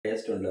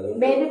Test ഉണ്ട്.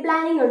 Baby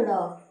planning ഉണ്ടോ?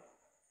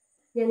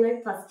 ഞങ്ങൾ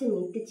ഫസ്റ്റ്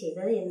മീറ്റ്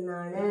ചെയ്തത്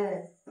എന്നാണ്.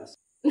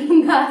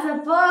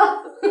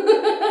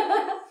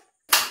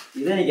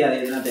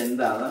 ഇതെനിക്കറിയാം ഇതിനകത്ത്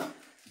എന്താണ്.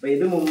 അപ്പൊ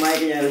ഇത്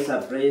മുമ്പായിട്ട് ഞാനൊരു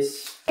സർപ്രൈസ്.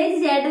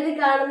 ചേട്ടന്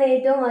കാണുന്ന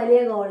ഏറ്റവും വലിയ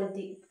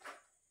ക്വാളിറ്റി.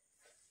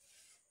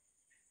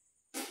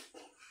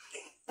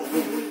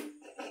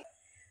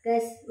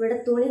 ഇവിടെ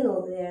തുണി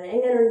നോക്കുകയാണ്.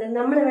 എങ്ങനെയുണ്ട്?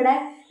 നമ്മളിവിടെ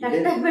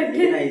കഷ്ടപ്പെട്ട്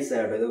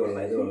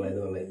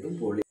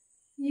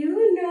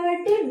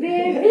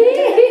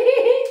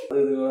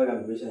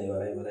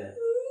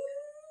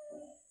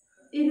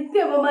ഇരുത്തി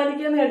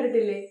അപമാനിക്കാന്ന്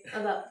കേട്ടിട്ടില്ലേ?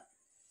 അതാ.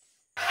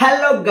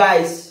 Hello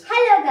guys.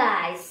 Hello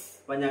guys.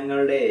 അപ്പൊ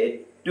ഞങ്ങളുടെ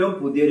ഏറ്റവും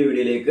പുതിയൊരു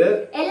വീഡിയോയിലേക്ക്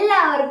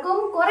എല്ലാവർക്കും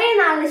കുറെ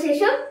നാളിന്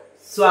ശേഷം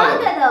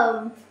സ്വാഗതം.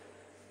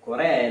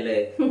 കൊറേ ആയല്ലേ?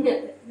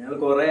 ഞങ്ങൾ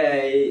കൊറേ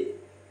ആയി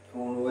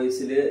ഫോൺ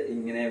വോയിസില്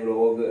ഇങ്ങനെ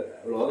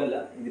വ്ളോഗല്ല.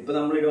 ഇതിപ്പോ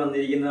നമ്മളിവിടെ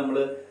വന്നിരിക്കുന്നത്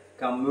നമ്മള്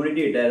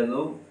കമ്മ്യൂണിറ്റി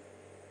ഇട്ടായിരുന്നു,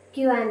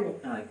 ക്യൂആൻ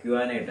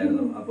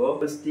ഇട്ടായിരുന്നു. അപ്പൊ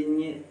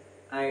ക്വസ്റ്റിങ്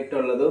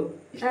ആയിട്ടുള്ളതും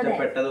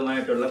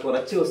ഇഷ്ടപ്പെട്ടതുമായിട്ടുള്ള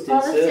കുറച്ച്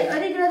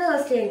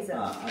ക്വസ്റ്റ്യൻസ്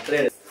അത്രേ.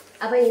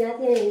 അപ്പൊ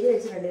ഇതിനകത്ത് ഞാൻ എഴുതി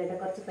വെച്ചിട്ടുണ്ട് കേട്ടോ,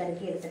 കുറച്ച്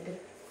പെരക്കി എടുത്തിട്ട്.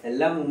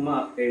 എല്ലാം ഉമ്മ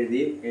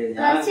എഴുതി.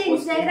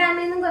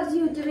 ഇൻസ്റ്റാഗ്രാമിൽ നിന്നും കുറച്ച്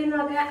യൂട്യൂബിൽ നിന്നും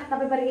ഒക്കെ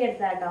തപ്പിപ്പറക്കി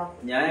എടുത്താ കേട്ടോ.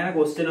 ഞാൻ അങ്ങനെ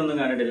ക്വസ്റ്റ്യൻ ഒന്നും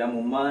കണ്ടിട്ടില്ല,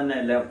 ഉമ്മ തന്നെ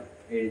എല്ലാം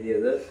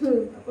എഴുതിയത്.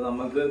 അപ്പൊ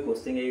നമുക്ക്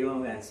ക്വസ്റ്റ്യൻ കേൾക്കുമ്പോൾ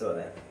നമുക്ക് ആൻസർ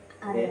പറയാം.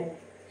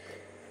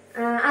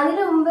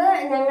 അതിനു മുമ്പ്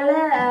ഞങ്ങള്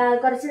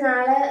കുറച്ച്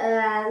നാള്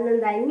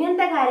എന്താ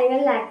ഇങ്ങനത്തെ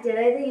കാര്യങ്ങളിൽ ആക്റ്റീവ്,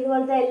 അതായത്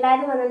ഇതുപോലത്തെ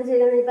എല്ലാരും വന്നിട്ട്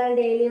ചെയ്യുന്നത്. ഇപ്പൊ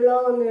ഡെയിലി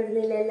വ്ലോഗ് ഒന്നും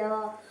ഇടുന്നില്ലല്ലോ,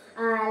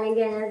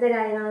 അല്ലെങ്കിൽ അങ്ങനത്തെ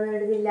കാര്യങ്ങളൊന്നും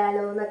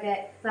ഇടുന്നില്ലല്ലോ എന്നൊക്കെ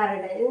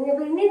പറഞ്ഞിട്ട്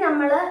പിന്നെ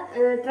നമ്മള്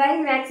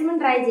മാക്സിമം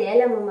ട്രൈ ചെയ്യാം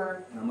അല്ലേ മുമ്മ?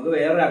 നമുക്ക്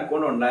വേറൊരു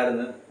അക്കൗണ്ട്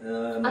ഉണ്ടായിരുന്നു,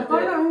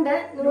 അക്കൗണ്ട് ഉണ്ട്.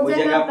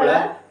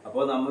 അപ്പൊ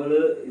നമ്മള്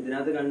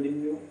ഇതിനകത്ത്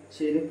കണ്ടിന്യൂ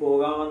ചെയ്ത്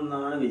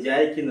പോകാമെന്നാണ്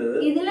വിചാരിക്കുന്നത്.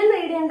 ഇതിലും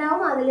വീഡിയോ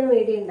ഉണ്ടാവും, അതിലും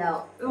വീഡിയോ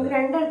ഉണ്ടാവും. നമുക്ക്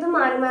രണ്ടിടത്തും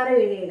മാറി മാറി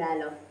വീഡിയോ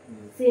ഇടാലോ.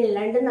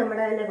 രണ്ടും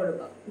നമ്മുടെ തന്നെ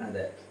കൊടുക്കും.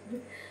 അതെ.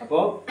 അപ്പൊ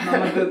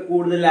നമുക്ക്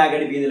കൂടുതൽ ലാഗ്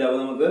അടിപ്പിക്കുന്നില്ല. അപ്പൊ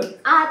നമുക്ക്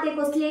ആദ്യത്തെ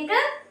ക്വസ്റ്റിലേക്ക്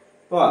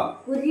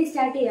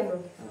സ്റ്റാർട്ട് ചെയ്യാമോ?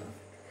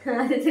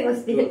 ആദ്യത്തെ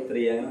ക്വസ്റ്റ്യൻ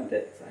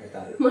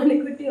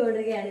മണിക്കുട്ടി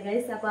ഓടുകയാണ്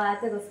ഗൈസ്. അപ്പൊ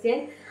ആദ്യത്തെ ക്വസ്റ്റ്യൻ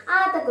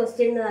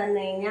എന്ന്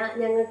പറഞ്ഞു കഴിഞ്ഞാൽ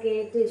ഞങ്ങൾക്ക്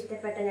ഏറ്റവും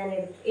ഇഷ്ടപ്പെട്ട, ഞാൻ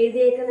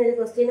എഴുതിയേക്കുന്ന ഒരു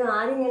ക്വസ്റ്റ്യനും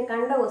ആദ്യം ഞാൻ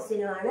കണ്ട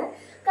ക്വസ്റ്റ്യനുമാണ്.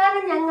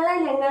 കാരണം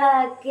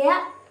ഞങ്ങളാക്കിയ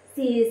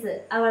സീരീസ്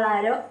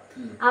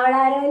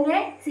അവളാരോന്റെ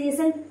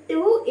സീസൺ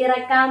 2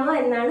 ഇറക്കാമോ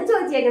എന്നാണ്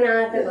ചോദിച്ചേക്കുന്നത്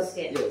ആദ്യത്തെ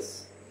ക്വസ്റ്റ്യൻ.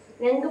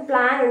 ഞങ്ങക്ക്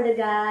പ്ലാൻ ഉണ്ട്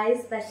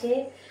ഗായ്സ്, പക്ഷെ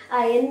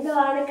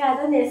എന്തുവാണ് കഥ,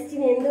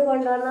 നെക്സ്റ്റിന് എന്ത്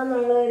കൊണ്ടുവരണം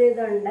എന്നുള്ള ഒരു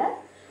ഇതുണ്ട്.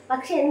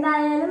 പക്ഷെ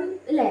എന്തായാലും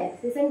അല്ലേ,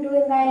 സീസൺ 2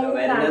 എന്തായാലും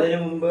വരുന്നതിന്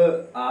മുമ്പ്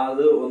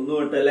അത് 1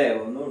 തൊട്ടല്ലേ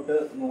 1 തൊട്ട്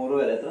 100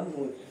 വരെ,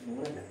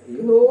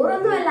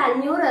 100 അല്ല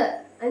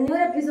 500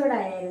 എപ്പിസോഡ്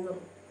ആയിരുന്നു.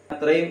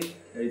 അത്രയും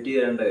എഡിറ്റ്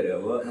ചെയ്യേണ്ടി വരും.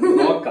 അപ്പൊ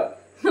നോക്കാം.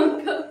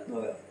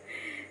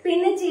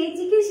 പിന്നെ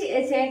ചേച്ചിക്ക്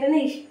ചേട്ടന്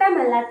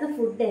ഇഷ്ടമല്ലാത്ത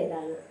ഫുഡ്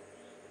ഏതാണ്?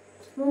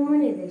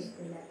 മുമ്മുന് ഏതാ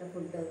ഇഷ്ടമില്ലാത്ത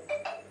ഫുഡ്?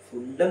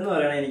 ഫുഡെന്ന്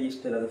പറയണ എനിക്ക്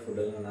ഇഷ്ടമല്ലാത്ത ഫുഡ്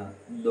എന്ന് പറഞ്ഞാൽ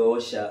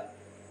ദോശ.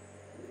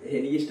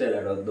 എനിക്കിഷ്ടമല്ല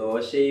കേട്ടോ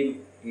ദോശയും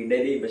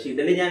ഇഡലി. പക്ഷെ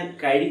ഇഡലി ഞാൻ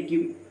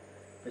കഴിക്കും,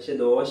 പക്ഷെ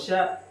ദോശ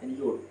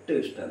എനിക്ക് ഒട്ടും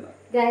ഇഷ്ടമല്ല.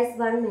 Guys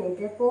 1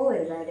 minute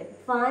പോവരുതാരും.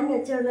 ഫാൻ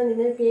വെച്ചോണ്ട്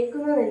നിങ്ങൾ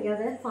കേൾക്കുന്നോ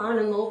എനിക്കത് ഫാൻ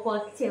ഒന്ന് ഓഫ്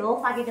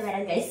ആക്കിട്ട്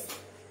വരാം ഗൈസ്.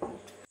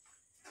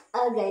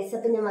 ഗൈസ്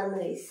അപ്പൊ ഞാൻ വന്നു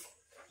ഗൈസ്.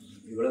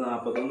 ഇവിടെ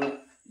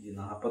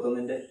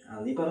 41ന്റെ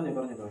നീ പറഞ്ഞു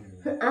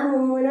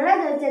മുന്നോടാ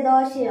ചോദിച്ച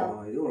ദോശയോ?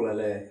 ഇത്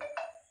കൊള്ളാല്ലേ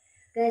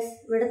ഗൈസ്.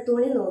 ഇവിടെ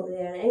തുണി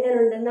നോക്കുകയാണ്.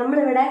 എങ്ങനെയുണ്ട്?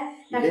 നമ്മളിവിടെ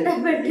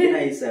കഷ്ടപ്പെട്ട്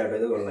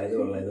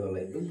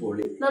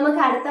നമുക്ക്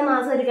അടുത്ത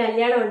മാസം ഒരു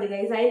കല്യാണം ഉണ്ട്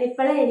ഗൈസ്. അതിന്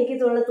ഇപ്പഴേ എനിക്ക്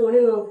തുണി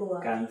നോക്കുക.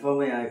 കൺഫേം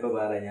ഞാൻ ഇപ്പൊ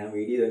പറയാം, ഞാൻ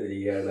വീഡിയോ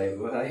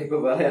ഇപ്പൊ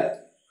പറയാം.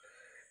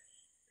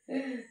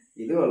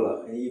 ഇത് കൊള്ളാം.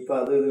 എനിക്കിപ്പൊ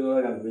അത്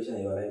ഇതുപോലെ കൺഫ്യൂഷൻ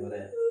ആയി.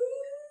 പറയാം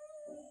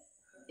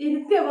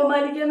ഇരുത്തി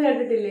അപമാനിക്കാന്ന്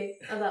കേട്ടിട്ടില്ലേ?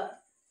 അതാ.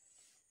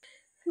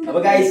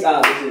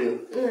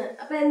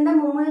 അപ്പൊ എന്താ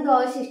മുമ്പിന്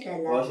ദോശ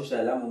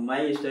ഇഷ്ടമല്ല?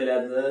 മുമ്മായി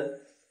ഇഷ്ടമില്ലാത്തത്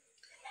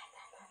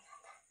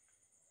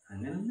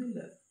അങ്ങനൊന്നുമില്ല.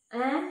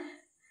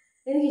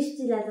 എനിക്ക്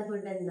ഇഷ്ടമില്ലാത്ത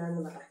ഫുഡ് എന്താന്ന്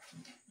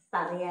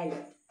പറയാലോ?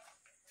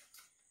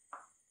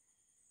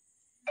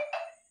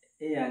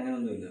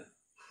 അങ്ങനൊന്നുമില്ല.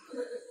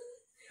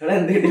 ഇവിടെ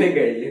എന്തെങ്കിലും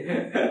കഴിയും.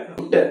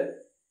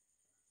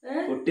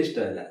 ഫുഡ്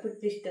ഇഷ്ടമല്ല.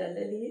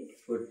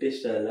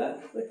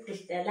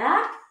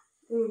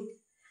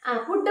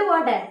 പുട്ട്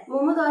പോട്ടെ,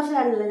 മുമ്പ് ദോശ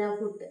കാണില്ല. ഞാൻ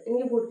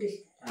എനിക്ക് പുട്ട്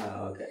ഇഷ്ടം.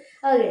 Okay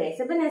guys.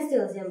 അപ്പൊ നെക്സ്റ്റ്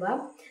ക്വസ്റ്റ്യൻ പോവാം.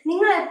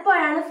 നിങ്ങൾ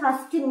എപ്പോഴാണ്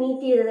ഫസ്റ്റ്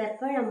മീറ്റ് ചെയ്തത്?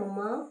 എപ്പോഴാണ് മുമ്മ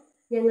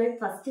ഞങ്ങൾ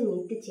ഫസ്റ്റ്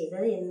മീറ്റ്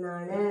ചെയ്തത്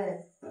എന്നാണ്?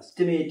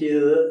 ഫസ്റ്റ് മീറ്റ്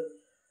ചെയ്തത്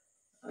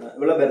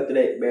ഇവിടെ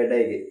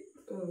ബർത്ത്ഡേക്ക്.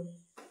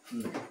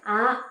 ആ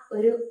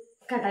ഒരു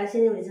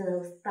കടാശനെ വിളിച്ചത്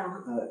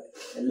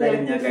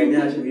എല്ലാരും. ഞാൻ കഴിഞ്ഞ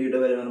പ്രാവശ്യം വീട്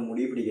വരെ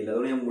മുടി പിടിക്കില്ല,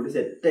 അതുകൊണ്ട് ഞാൻ മുടി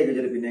സെറ്റ് ആക്കി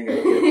വെച്ചിട്ട് പിന്നെ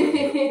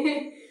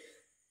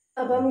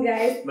അപ്പം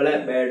ഇവിടെ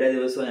ബർത്ത്ഡേ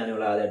ദിവസം ഞാൻ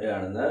ഇവിടെ ആദ്യമായിട്ട്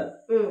കാണുന്നത്.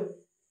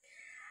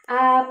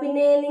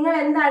 പിന്നെ നിങ്ങൾ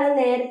എന്താണ്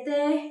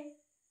നേരത്തെ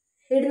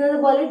ഇടുന്നത്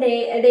പോലെ ഡേ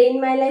ഇൻ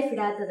മൈ ലൈഫ്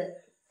ഇടാത്തത്?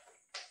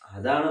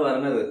 അതാണ്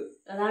പറഞ്ഞത്.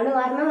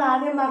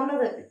 ആദ്യം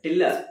പറഞ്ഞത്.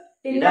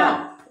 ഇടാം.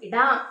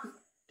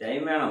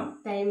 ടൈം വേണം.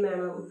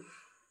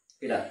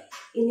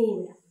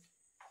 ഇനിയില്ല.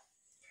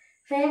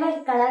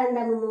 ഫേവറേറ്റ് കളർ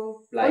എന്താ മുമ്മു?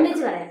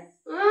 ഒന്നിച്ച് പറയാം.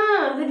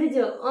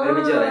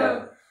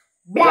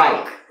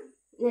 ബ്ലാക്ക്.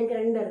 ഞങ്ങൾക്ക്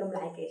രണ്ടുപേർക്കും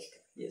ബ്ലാക്ക്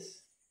ഇഷ്ടം.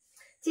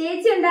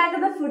 ചേച്ചി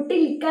ഉണ്ടാക്കുന്ന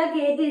ഫുഡിൽ ഇക്കാക്ക്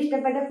ഏറ്റവും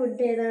ഇഷ്ടപ്പെട്ട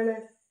ഫുഡ് ഏതാണ്?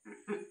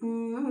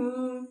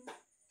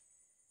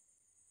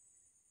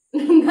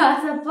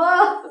 ദാസപ്പോ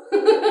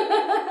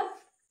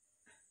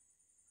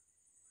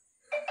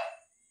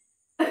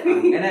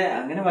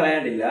അങ്ങനെ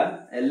പറയാണ്ടില്ല.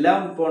 എല്ലാം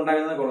ഇപ്പൊ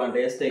ഉണ്ടാക്കുന്നത് കൊള്ളാം,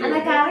 ടേസ്റ്റ്.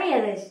 കറി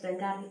ഏതാ ഇഷ്ടം?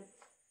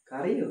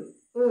 കറിയോ?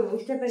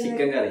 ഇഷ്ടപ്പെട്ട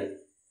ചിക്കൻ കറി.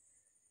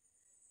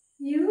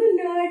 U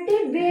naughty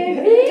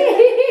baby.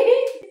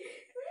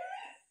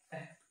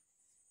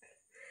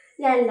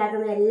 ഞാൻ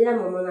ഉണ്ടാക്കുന്ന എല്ലാം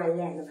മുമ്പ്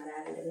നല്ലതാണെന്ന്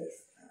പറയാറുണ്ട്.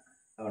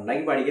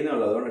 ഉണ്ടാക്കി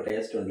പഠിക്കുന്നുള്ളൂ, അതുകൊണ്ട്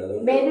ടേസ്റ്റ് ഉണ്ട്.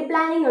 ബേബി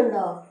പ്ലാനിങ്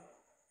ഉണ്ടോ?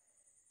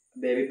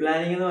 ബേബി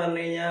പ്ലാനിങ് എന്ന്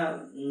പറഞ്ഞു കഴിഞ്ഞാൽ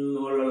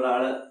മുകളിലുള്ള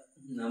ആള്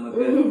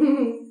നമുക്ക്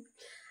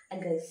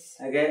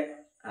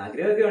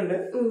ആഗ്രഹമൊക്കെ ഉണ്ട്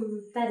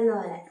തരുന്ന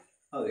പോലെ.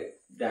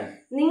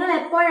 നിങ്ങൾ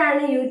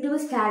എപ്പോഴാണ് യൂട്യൂബ്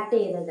സ്റ്റാർട്ട്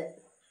ചെയ്തത്?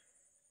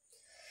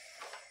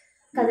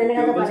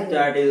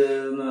 സ്റ്റാർട്ട്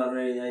ചെയ്തതെന്ന്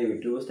പറഞ്ഞു കഴിഞ്ഞാൽ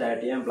യൂട്യൂബ്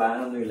സ്റ്റാർട്ട് ചെയ്യാൻ പ്ലാൻ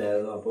ഒന്നും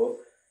ഇല്ലായിരുന്നു. അപ്പോൾ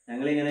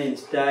ഞങ്ങളിങ്ങനെ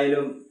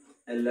ഇൻസ്റ്റയിലും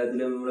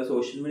എല്ലാത്തിലും നമ്മുടെ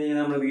സോഷ്യൽ മീഡിയ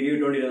നമ്മൾ വീഡിയോ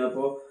ഇട്ടുകൊണ്ടിരുന്നു.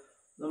 അപ്പോൾ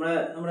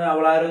നമ്മുടെ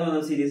അവളാരോ എന്ന്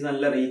പറഞ്ഞ സീരീസ്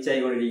നല്ല റീച്ച്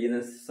ആയിക്കൊണ്ടിരിക്കുന്ന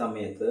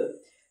സമയത്ത്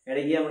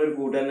ഇടയ്ക്ക് നമ്മളൊരു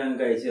കൂട്ടുകാരൻ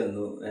ഞങ്ങൾക്ക് അയച്ചു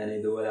തന്നു, ഞാൻ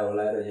ഇതുപോലെ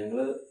അവളാരോ ഞങ്ങൾ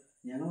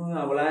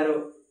അവളാരോ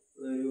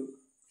ഒരു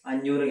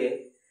 500K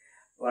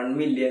 1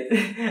 million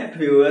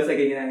വ്യൂവേഴ്സ്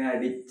ഒക്കെ ഇങ്ങനെ അങ്ങ്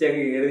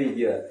അടിച്ചങ്ങ് കയറി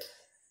നിൽക്കുക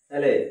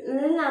അല്ലേ.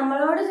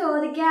 നമ്മളോട്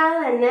ചോദിക്കാതെ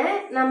തന്നെ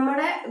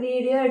നമ്മുടെ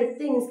വീഡിയോ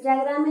എടുത്ത്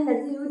ഇൻസ്റ്റാഗ്രാമിൽ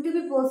എടുത്ത്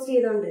യൂട്യൂബിൽ പോസ്റ്റ്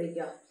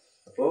ചെയ്തോണ്ടിരിക്കുക.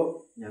 അപ്പൊ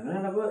ഞങ്ങൾ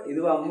കണ്ടപ്പോ ഇത്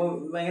അമ്മ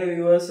ഭയങ്കര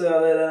വ്യൂവേഴ്സ്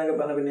അതെന്നൊക്കെ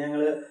പറഞ്ഞു.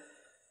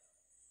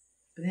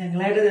 പിന്നെ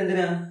ഞങ്ങളായിട്ട്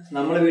എന്തിനാ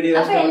നമ്മള് വീഡിയോ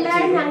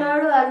എല്ലാരും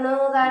ഞങ്ങളോട് പറഞ്ഞു,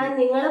 കാരണം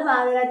നിങ്ങൾ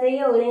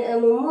പാതിരാത്രിക്ക്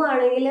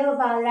മുമ്പാണെങ്കിൽ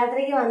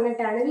പാതിരാത്രിക്ക്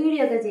വന്നിട്ടാണ്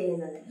വീഡിയോ ഒക്കെ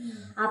ചെയ്യുന്നത്.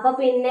 അപ്പൊ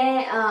പിന്നെ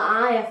ആ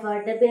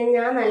എഫേർട്ട്, പിന്നെ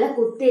ഞാൻ നല്ല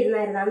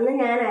കുത്തിയിരുന്നായിരുന്നു, അന്ന്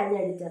ഞാനായിരുന്നു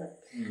എഡിറ്റർ.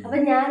 അപ്പൊ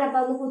ഞാനപ്പൊ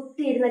അന്ന്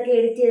കുത്തിയിരുന്നൊക്കെ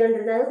എഡിറ്റ്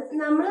ചെയ്തോണ്ടിരുന്നത്.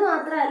 നമ്മൾ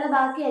മാത്രമല്ല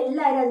ബാക്കി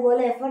എല്ലാവരും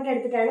അതുപോലെ എഫേർട്ട്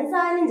എടുത്തിട്ടാണ്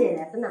സാധനം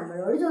ചെയ്തത്. അപ്പൊ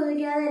നമ്മളോട്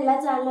ചോദിക്കാതെ എല്ലാ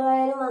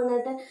ചാനലുകാരും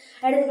വന്നിട്ട്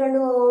എടുത്തിട്ടുണ്ട്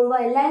പോകുമ്പോ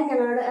എല്ലാവരും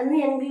ഞങ്ങളോട്, അന്ന്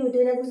ഞങ്ങൾക്ക്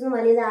യൂട്യൂബിനെ കുറിച്ചൊന്നും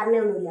വലിയ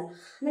ധാരണയൊന്നുമില്ല.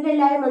 എന്നിട്ട്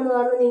എല്ലാവരും വന്ന്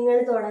പറഞ്ഞു നിങ്ങൾ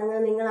തുടങ്ങുക,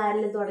 നിങ്ങൾ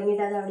ആരെങ്കിലും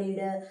തുടങ്ങിയിട്ട് അത് അവിടെ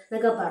ഇടുക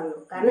എന്നൊക്കെ പറഞ്ഞു.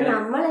 കാരണം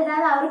നമ്മൾ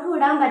ഇടാതെ അവർക്ക്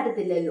വിടാൻ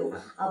പറ്റത്തില്ലല്ലോ.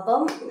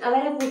 അപ്പം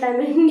അവരെ കൂട്ടാൻ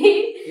വേണ്ടി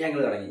ഞങ്ങൾ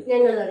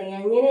തുടങ്ങി.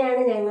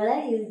 അങ്ങനെയാണ് ഞങ്ങള്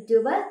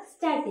യൂട്യൂബ്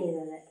സ്റ്റാർട്ട്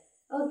ചെയ്തത്.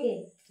 ഓക്കെ,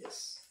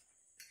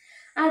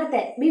 അടുത്ത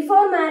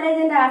before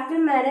marriage and after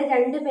marriage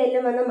 2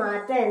 പേരിലും വന്ന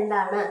മാറ്റം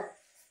എന്താണ്?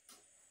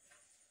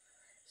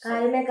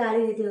 കാലിനെ കാലി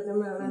കയറ്റി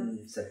വെക്കുന്നതാണ്.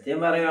 സത്യം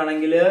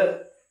പറയുവാണെങ്കിൽ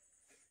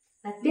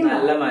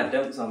നല്ല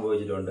മാറ്റം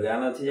സംഭവിച്ചിട്ടുണ്ട്.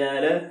 കാരണം വെച്ച്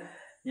കഴിഞ്ഞാല്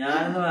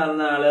ഞാനെന്ന്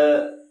പറഞ്ഞ ആള്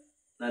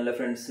നല്ല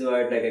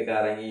ഫ്രണ്ട്സുമായിട്ടൊക്കെ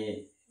കറങ്ങി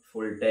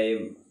ഫുൾ ടൈം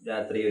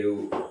രാത്രി ഒരു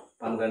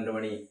 12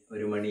 മണി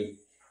 1 മണി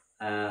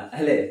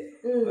അല്ലേ,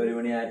 1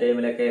 മണി ആ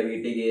ടൈമിലൊക്കെ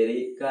വീട്ടിൽ കയറി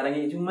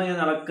കറങ്ങി ചുമ്മാ ഇങ്ങനെ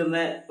നടക്കുന്ന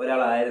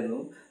ഒരാളായിരുന്നു.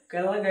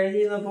 കല്യാണം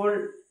കഴിഞ്ഞപ്പോൾ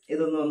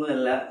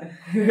ഇതൊന്നുമല്ല,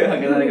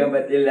 അങ്ങനെ നടക്കാൻ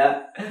പറ്റില്ല.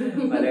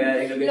 പല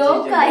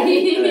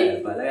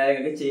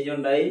കാര്യങ്ങൾക്ക് ചേഞ്ച്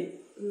ഉണ്ടായി.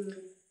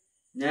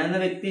 ഞാൻ എന്ന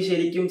വ്യക്തി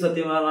ശരിക്കും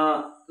സത്യം പറഞ്ഞാൽ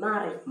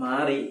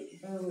മാറി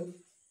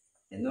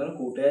എന്ന് പറഞ്ഞ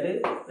കൂട്ടുകാര്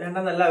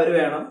വേണ്ടെന്നല്ല, അവര്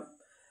വേണം.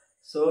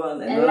 സോ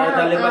എല്ലാ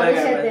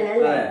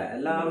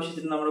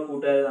ആവശ്യത്തിനും നമ്മുടെ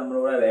കൂട്ടുകാര് നമ്മുടെ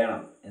കൂടെ വേണം.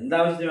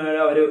 എന്താവശ്യത്തിനും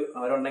വേണം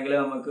അവരുണ്ടെങ്കിലേ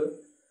നമുക്ക്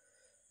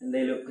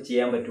എന്തെങ്കിലും ഒക്കെ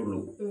ചെയ്യാൻ പറ്റുള്ളൂ.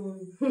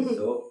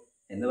 സോ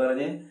എന്ന്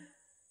പറഞ്ഞ്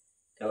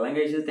കള്ളം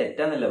കഴിച്ചത്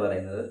തെറ്റാന്നല്ല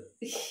പറയുന്നത്.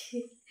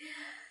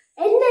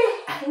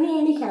 ഇനി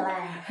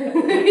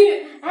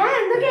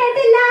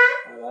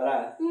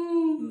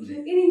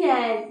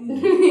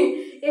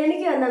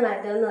എനിക്ക് വന്ന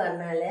മാറ്റം എന്ന്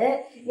പറഞ്ഞാല്,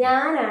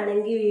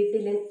 ഞാനാണെങ്കിൽ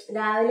വീട്ടില്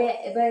രാവിലെ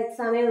ഇപ്പൊ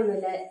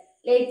സമയമൊന്നുമില്ല,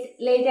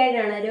 ലേറ്റ്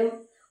ആയിട്ടാണേലും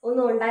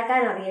ഒന്നും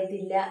ഉണ്ടാക്കാൻ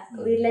അറിയത്തില്ല,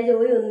 വീട്ടിലെ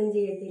ജോലി ഒന്നും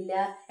ചെയ്യത്തില്ല.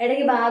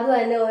 ഇടയ്ക്ക് ബാബു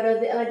തന്നെ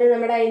മറ്റേ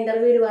നമ്മുടെ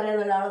ഇന്റർവ്യൂവിൽ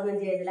പറയുന്നുള്ള ആളൊന്നും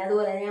ചെയ്യത്തില്ല,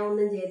 അതുപോലെ ഞാൻ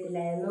ഒന്നും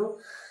ചെയ്യത്തില്ലായിരുന്നു.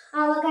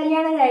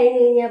 കല്യാണം കഴിഞ്ഞ്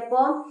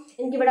കഴിഞ്ഞപ്പോൾ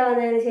എനിക്കിവിടെ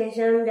വന്നതിന്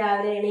ശേഷം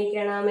രാവിലെ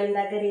എണീക്കണം,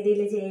 എന്തൊക്കെ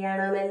രീതിയിൽ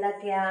ചെയ്യണം,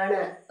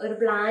 എന്തൊക്കെയാണ് ഒരു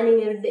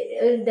പ്ലാനിങ്,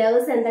 ഒരു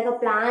ദിവസം എന്തൊക്കെ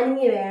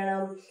പ്ലാനിങ്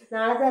വേണം,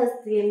 നാളത്തെ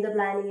ദിവസത്തിൽ എന്ത്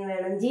പ്ലാനിങ്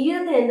വേണം,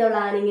 ജീവിതത്തിന് എന്തോ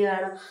പ്ലാനിങ്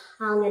വേണം,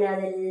 അങ്ങനെ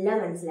അതെല്ലാം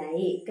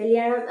മനസ്സിലായി.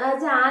 കല്യാണം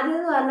ആദ്യം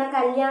എന്ന് പറഞ്ഞാൽ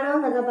കല്യാണം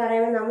എന്നൊക്കെ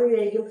പറയുമ്പോൾ നമ്മൾ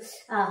വിചാരിക്കും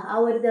ആ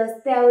ഒരു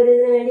ദിവസത്തെ ആ ഒരു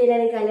ഇതിന് വേണ്ടി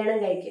എല്ലാവരും കല്യാണം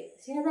കഴിക്കും.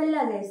 പക്ഷെ അതല്ല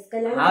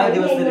കല്യാണം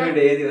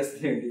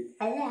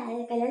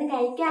കല്യാണം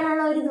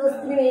കഴിക്കാനുള്ള ഒരു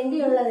ദിവസത്തിന്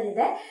വേണ്ടിയുള്ള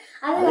ഒരിത്.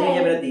 അത്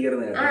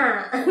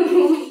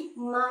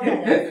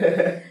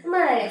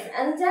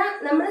എന്നുവെച്ചാ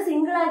നമ്മള്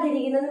സിംഗിൾ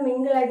ആയിട്ടിരിക്കുന്നതും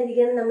മിംഗിൾ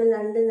ആയിട്ടിരിക്കുന്നതും നമ്മൾ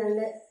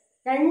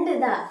രണ്ട്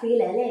ഇതാ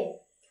ഫീൽ അല്ലേ.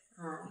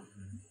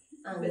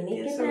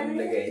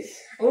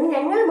 അങ്ങനെ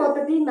ഞങ്ങൾ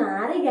മൊത്തത്തിൽ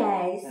മാറി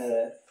ഗൈസ്.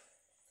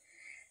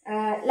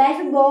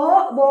 ലൈഫ്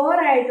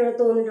ബോറായിട്ട്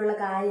തോന്നിയിട്ടുള്ള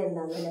കാര്യം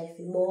എന്താണ്?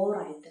 ലൈഫിൽ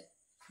ബോറായിട്ട്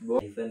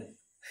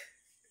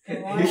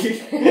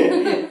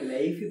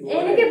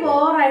എനിക്ക്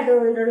ബോറായിട്ട്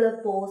തോന്നിയിട്ടുള്ള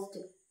പോസ്റ്റ്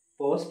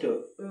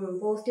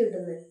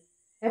കിട്ടുന്നത്,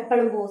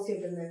 എപ്പോഴും പോസ്റ്റ്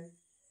കിട്ടുന്നത്.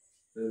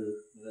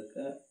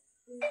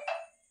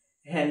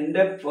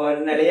 എന്റെ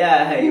പൊന്നളിയാ,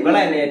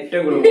 ഇവളെന്നെ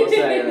ഏറ്റവും കൂടുതൽ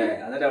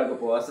എന്നിട്ട് അവൾക്ക്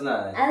പോസ്റ്റ്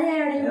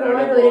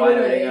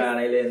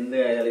ആണെങ്കിൽ എന്ത്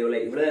കാര്യാലും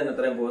ഇവിടെ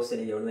അത്രയും പോസ്റ്റ്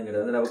എനിക്ക് ഇവിടെ നിന്ന്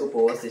കിട്ടും. എന്നിട്ട് അവൾക്ക്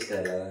പോസ്റ്റ്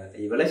ഇഷ്ടമല്ല.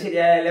 ഇവളെ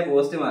ശരിയായാലേ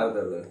പോസ്റ്റ്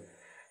മാറത്തുള്ളൂ.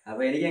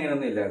 അപ്പൊ എനിക്ക്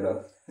അങ്ങനൊന്നും ഇല്ല കേട്ടോ.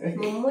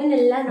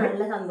 മുമ്പിനെല്ലാം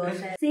നല്ല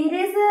സന്തോഷം.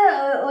 സീരീസ്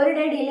ഒരു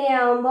ഡേ ഡിലേ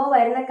ആവുമ്പോ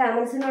വരുന്ന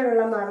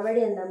കമന്റ്സിനോടുള്ള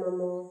മറുപടി എന്താ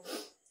മമ്മു?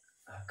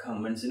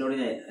 കമന്റ്സിനോട്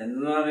ഞാൻ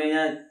എന്ന് പറഞ്ഞു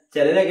കഴിഞ്ഞാൽ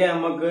ചിലരൊക്കെ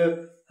നമുക്ക്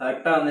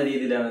ഹെർട്ടാവുന്ന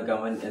രീതിയിലാണ്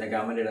കമന്റ്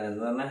ഇടുന്നത്.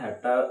 എന്ന് പറഞ്ഞാൽ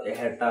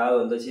ഹെർട്ടാവും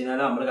എന്താ വെച്ച് കഴിഞ്ഞാൽ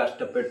നമ്മൾ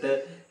കഷ്ടപ്പെട്ട്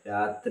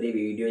രാത്രി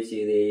വീഡിയോ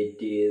ചെയ്ത്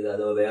എഡിറ്റ് ചെയ്ത്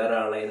അതോ വേറെ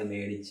ആളെ നിന്ന്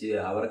മേടിച്ച്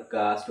അവർക്ക്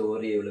ആ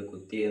സ്റ്റോറി ഇവള്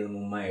കുത്തി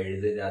മുമ്പ്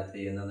എഴുതി രാത്രി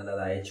ചെയ്യുന്നു, എന്നിട്ട്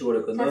അത് അയച്ചു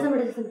കൊടുക്കുന്നു,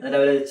 എന്നിട്ട്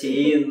അവരത്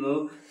ചെയ്യുന്നു,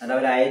 എന്നിട്ട്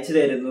അവർ അയച്ചു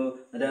തരുന്നു,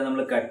 എന്നിട്ട്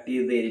നമ്മൾ കട്ട്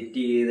ചെയ്ത്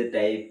എഡിറ്റ് ചെയ്ത്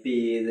ടൈപ്പ്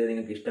ചെയ്ത്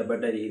നിങ്ങൾക്ക്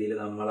ഇഷ്ടപ്പെട്ട രീതിയിൽ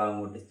നമ്മൾ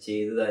അങ്ങോട്ട്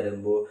ചെയ്ത്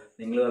തരുമ്പോൾ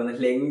നിങ്ങൾ പറഞ്ഞ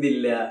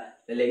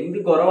ലെങ്ത്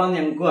കുറവാന്ന്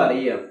ഞങ്ങൾക്കും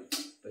അറിയാം.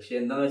 പക്ഷെ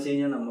എന്താന്ന് വെച്ച്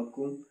കഴിഞ്ഞാൽ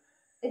നമുക്കും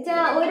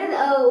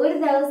ഒരു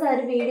ദിവസം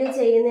ഒരു വീഡിയോ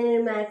ചെയ്യുന്നതിന്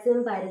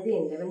മാക്സിമം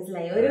പരിധിയുണ്ട്,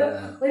 മനസ്സിലായി?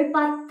 ഒരു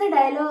 10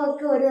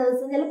 ഡയലോഗൊക്കെ ഒരു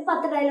ദിവസം, ചിലപ്പോൾ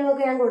 10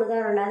 ഡയലോഗൊക്കെ ഞാൻ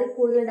കൊടുക്കാറുണ്ട്. അതിൽ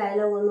കൂടുതൽ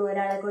ഡയലോഗ് ഒന്നും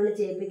ഒരാളെ കൊണ്ട്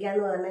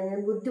ചെയ്യിപ്പിക്കാന്ന് പറഞ്ഞു കഴിഞ്ഞാൽ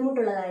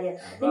ബുദ്ധിമുട്ടുള്ള കാര്യം.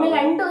 നിങ്ങൾ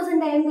 2 ദിവസം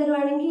ടൈം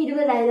തരുവാണെങ്കിൽ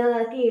 20 ഡയലോഗ്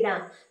ആക്കി ഇടാം.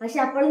 പക്ഷെ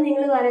അപ്പോഴും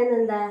നിങ്ങൾ പറയുന്നത്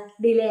എന്താ,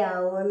 ഡിലേ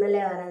ആവും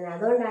എന്നല്ലേ പറയുന്നത്.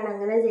 അതുകൊണ്ടാണ്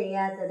അങ്ങനെ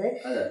ചെയ്യാത്തത്.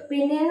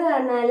 പിന്നെയെന്ന്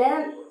പറഞ്ഞാല്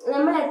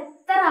നമ്മൾ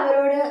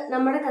അവരോട്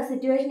നമ്മുടെ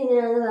സിറ്റുവേഷൻ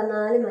ഇങ്ങനെയാണെന്ന്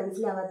പറഞ്ഞാലും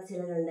മനസ്സിലാവാത്ത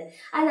ചിലരുണ്ട്.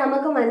 അത്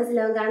നമുക്ക്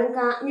മനസ്സിലാവും. കാരണം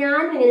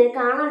ഞാനും ഇങ്ങനെ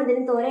കാണാൻ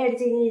എന്തെങ്കിലും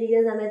തൊരയടിച്ച് ഇങ്ങനെ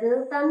ഇരിക്കുന്ന സമയത്ത്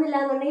തന്നില്ല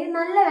എന്നുണ്ടെങ്കിൽ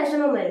നല്ല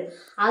വിഷമം വരും.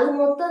 അത്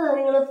മൊത്തം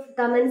നിങ്ങൾ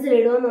കമന്റ്സിൽ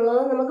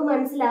ഇടുമെന്നുള്ളത് നമുക്ക്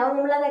മനസ്സിലാവും,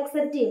 നമ്മളത്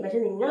അക്സെപ്റ്റ് ചെയ്യും.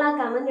 പക്ഷെ നിങ്ങൾ ആ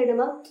കമന്റ്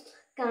ഇടുമ്പോൾ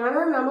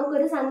കാണാൻ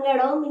നമുക്കൊരു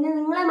സങ്കടവും പിന്നെ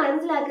നിങ്ങളെ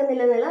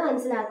മനസ്സിലാക്കുന്നില്ലെന്നല്ല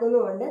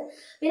മനസ്സിലാക്കുന്നുമുണ്ട്.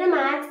 പിന്നെ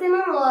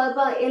മാക്സിമം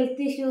ഇപ്പൊ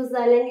ഹെൽത്ത് ഇഷ്യൂസ്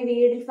അല്ലെങ്കിൽ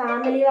വീട്ടിൽ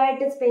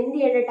ഫാമിലിയുമായിട്ട് സ്പെൻഡ്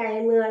ചെയ്യേണ്ട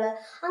ടൈമുകൾ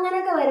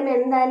അങ്ങനെയൊക്കെ വരുമ്പോൾ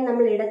എന്തായാലും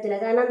നമ്മൾ ഇടത്തില്ല.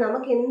 കാരണം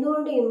നമുക്ക്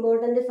എന്തുകൊണ്ടും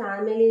ഇമ്പോർട്ടന്റ്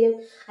ഫാമിലിയും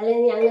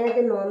അല്ലെങ്കിൽ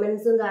അങ്ങനത്തെ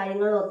മൊമെന്റ്സും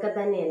കാര്യങ്ങളും ഒക്കെ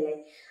തന്നെയല്ലേ.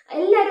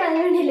 എല്ലാവരും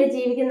അതിനുവേണ്ടിയല്ലേ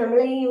ജീവിക്കുന്നത്. നമ്മൾ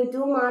ഈ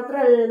യൂട്യൂബ്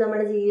മാത്രമല്ലല്ലോ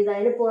നമ്മുടെ ജീവിതം,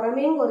 അതിന്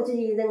പുറമേയും കുറച്ച്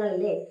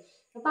ജീവിതങ്ങളില്ലേ.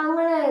 അപ്പൊ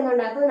അങ്ങനെ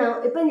ആയതുകൊണ്ട്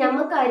ഇപ്പൊ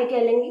ഞമ്മക്കായിരിക്കും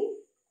അല്ലെങ്കിൽ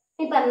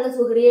ഈ പറഞ്ഞ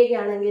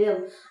സുഹൃയൊക്കെയാണെങ്കിലും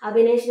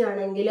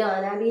അഭിനേഷിനാണെങ്കിലും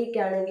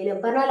അനാമികയ്ക്കാണെങ്കിലും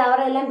പറഞ്ഞാൽ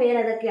അവരെല്ലാം പേര്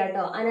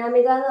അതൊക്കെയാട്ടോ.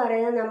 അനാമിക എന്ന്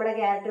പറയുന്നത് നമ്മുടെ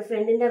ക്യാരക്ടർ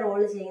ഫ്രണ്ടിന്റെ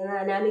റോള് ചെയ്യുന്നത്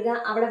അനാമിക,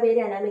 അവിടെ പേര്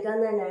അനാമിക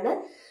എന്ന് തന്നെയാണ്.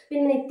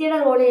 പിന്നെ നിത്യയുടെ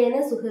റോള്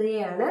ചെയ്യുന്നത്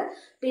സുഹൃയാണ്.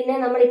 പിന്നെ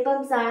നമ്മളിപ്പം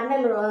സാറിന്റെ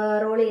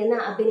റോള് ചെയ്യുന്ന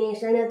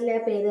അഭിനേഷ്, അതിനകത്തിലെ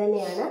ആ പേര്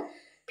തന്നെയാണ്.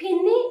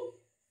 പിന്നെ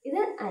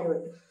ഇത്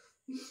അരുൺ.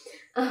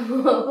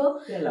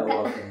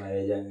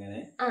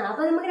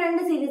 അപ്പൊ നമുക്ക്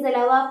 2 സീരീസ്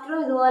ലവ് ആഫ്റ്ററും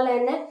ഇതുപോലെ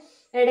തന്നെ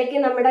ഇടയ്ക്ക്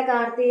നമ്മുടെ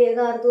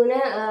കാർത്തൂന്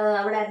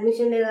അവിടെ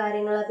അഡ്മിഷന്റെ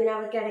കാര്യങ്ങൾ, പിന്നെ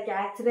അവർക്ക് ഇടയ്ക്ക്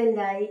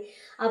ആക്സിഡന്റ് ആയി.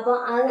 അപ്പൊ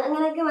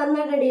അങ്ങനെയൊക്കെ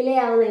വന്നിട്ട് ഡിലേ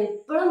ആവുന്നത്.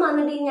 ഇപ്പോഴും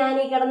വന്നിട്ട് ഞാൻ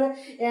ഈ കിടന്ന്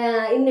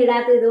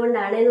ഇന്നിടാത്തത്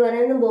ഇതുകൊണ്ടാണ് എന്ന്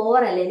പറയുന്നത്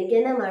ബോറല്ലേ. എനിക്ക്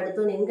തന്നെ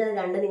മടുത്തു, നിങ്ങൾക്കത്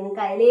കണ്ട്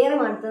നിങ്ങൾക്ക് അതിലേറെ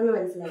മടുത്തെന്ന്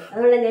മനസ്സിലായി.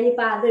 അതുകൊണ്ടാണ്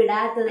ഞാനിപ്പോ അത്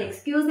ഇടാത്തത്,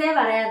 എക്സ്ക്യൂസേ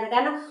പറയാത്തത്.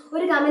 കാരണം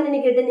ഒരു കമന്റ്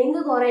എനിക്ക് ഇട്ട്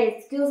നിങ്ങൾക്ക് കുറെ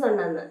എക്സ്ക്യൂസ്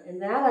ഉണ്ടെന്ന്,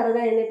 എന്തിനാ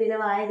വെറുതെ എന്നെ പിന്നെ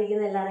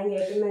വായിരിക്കുന്ന എല്ലാവരും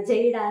കേൾക്കുന്ന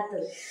വെച്ചാൽ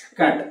ഇടാത്തത്.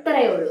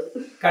 ഇത്രയേ ഉള്ളൂ,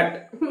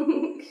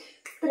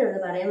 ഇത്രയേ ഉള്ളൂ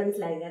പറയാൻ.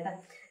 മനസ്സിലായി കേട്ടോ?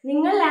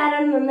 നിങ്ങൾ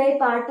ആരാണ് നന്നായി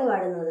പാട്ട്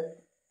പാടുന്നത്?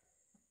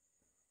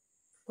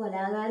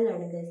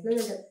 കൊലാകാരനാണ്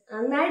ഗൈസ്.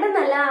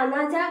 നന്നായിട്ടൊന്നല്ല,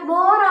 എന്നുവെച്ചാൽ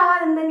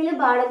ബോറാവാൻ എന്തെങ്കിലും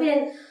പാടും. പിന്നെ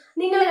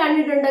നിങ്ങൾ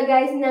കണ്ടിട്ടുണ്ടോ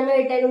ഗൈസ് ഞങ്ങൾ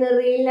ഇട്ടേക്കുന്ന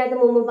റീലിനകത്ത്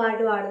മുമ്പ്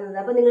പാട്ട് പാടുന്നത്?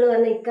 അപ്പൊ നിങ്ങൾ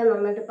പറഞ്ഞ ഇക്ക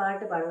നന്നായിട്ട്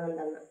പാട്ട്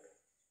പാടുന്നുണ്ടെന്ന്.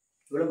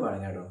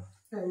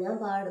 ഞാൻ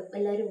പാടും,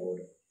 എല്ലാരും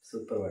കൂടും.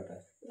 സൂപ്പർ പാട്ടാ.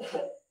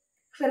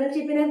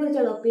 ഫ്രണ്ട്ഷിപ്പിനെ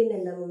കുറിച്ചുള്ള ഒപ്പീനിയൻ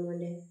എന്താ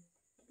മുന്നേ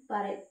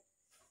പറയും?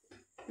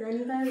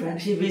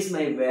 Friendship is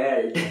my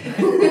world.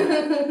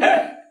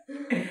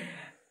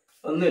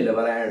 ഒന്നുമില്ല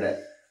പറയാനായിട്ട്.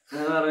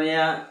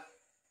 പറഞ്ഞാ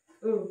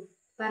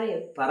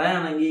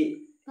പറയാണെങ്കിൽ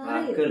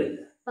വാക്കുകളില്ല,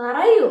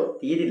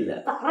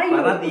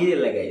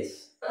 തീരില്ല ഗൈസ്.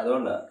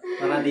 അതുകൊണ്ടാ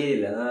പറഞ്ഞാൽ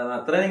തീരില്ല.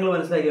 അത്ര നിങ്ങൾ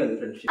മനസ്സിലാക്കിയാൽ മതി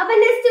ഫ്രണ്ട്ഷിപ്പ്. അപ്പൊ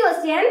നെക്സ്റ്റ്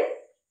ക്വസ്റ്റ്യൻ,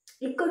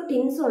 ഇക്കോ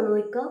ടിൻസ് ആണോ?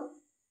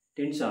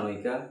 ടിൻസ് ആണോ?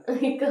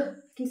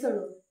 ടിൻസ്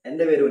ആണോ?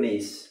 എന്റെ പേര്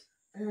ഉനൈസ്.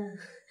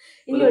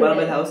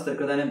 ഹൗസ്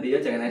തൃക്കുതാനം ബിയോ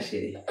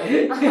ചങ്ങനാശ്ശേരി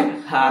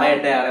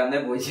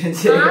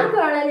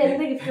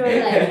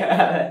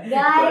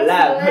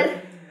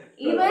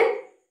 686010.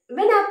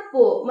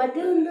 അപ്പോ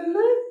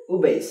മറ്റേതെന്തെന്ന്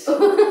ഉബൈസ്,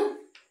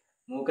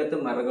 മൂക്കത്ത്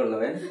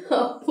മറകുള്ളവൻ.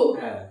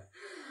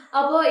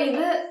 അപ്പൊ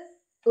ഇത്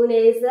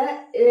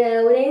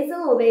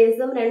ഉനൈസും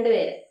ഉബൈസും 2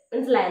 പേര്,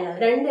 മനസ്സിലായല്ലോ?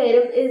 2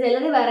 പേരും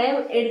ചിലര് പറയാം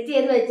എഡിറ്റ്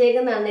ചെയ്ത്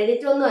വെച്ചേക്കുന്നതാണ്.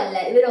 എഡിറ്റ് ഒന്നും അല്ല,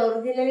 ഇവർ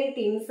ഒറിജിനലി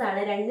ടീംസ് ആണ്.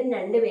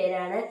 2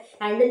 പേരാണ്,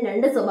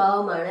 2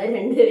 സ്വഭാവമാണ്,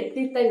 2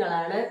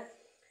 വ്യക്തിത്വങ്ങളാണ്.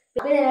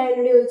 അപ്പൊ ഞാൻ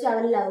എന്നോട് ചോദിച്ചു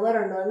അവന് ലവർ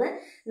ഉണ്ടോ എന്ന്.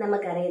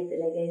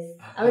 നമുക്കറിയത്തില്ല ഗൈസ്,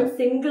 അവൻ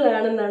സിംഗിൾ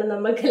ആണെന്നാണ്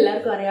നമുക്ക്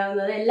എല്ലാവർക്കും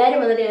അറിയാവുന്നത്. എല്ലാരും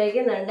വന്നിട്ട്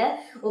ചോദിക്കുന്നുണ്ട്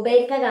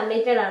ഉബൈക്ക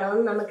കമ്മിറ്റഡ് ആണോ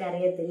എന്ന്.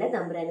 നമുക്കറിയത്തില്ല,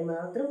 തമ്പുരാന്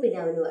മാത്രം പിന്നെ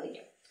അവനും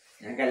അറിയാം.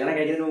 ഞാൻ കല്യാണം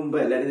കഴിക്കുന്നതിന് മുമ്പ്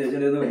എല്ലാരും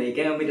ചോദിച്ചോണ്ടിരുന്നു ഉനൈക്ക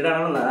കമ്മിറ്റഡ്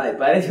ആണോന്നാ.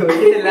 ഇപ്പൊ ആരും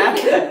ചോദിക്കുന്നില്ല,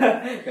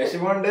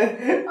 വിഷമമുണ്ട്.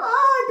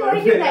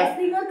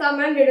 നിങ്ങൾ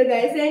കമന്റ് ഇടുക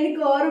ഗൈസ്,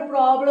 എനിക്ക് ഒരു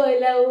പ്രോബ്ലം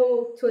ഇല്ല,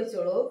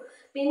 ചോദിച്ചോളൂ.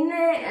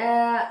 പിന്നെ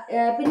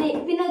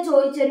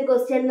ചോദിച്ചൊരു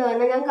ക്വസ്റ്റ്യൻ എന്ന്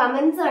പറഞ്ഞാൽ ഞാൻ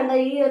കമന്റ്സ് കണ്ട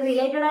ഈ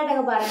റിലേറ്റഡ്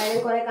ആയിട്ടൊക്കെ പറയാൻ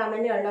കുറെ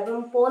കമന്റ് കണ്ടു.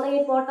 അപ്പം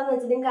പോന്നെങ്കിൽ പോട്ടെന്ന്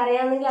വെച്ചാൽ നിങ്ങൾക്ക്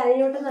അറിയാമെങ്കിൽ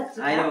അതിനോട്ട്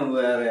അതിന് മുമ്പ്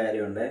വേറെ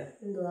കാര്യമുണ്ട്.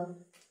 എന്തുവാ?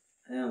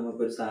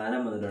 നമുക്കൊരു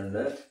സാധനം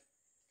വന്നിട്ടുണ്ട്.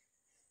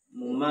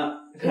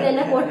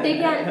 ഇതെന്നെ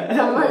പൊട്ടിക്കാൻ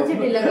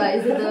സമ്മതിച്ചിട്ടില്ല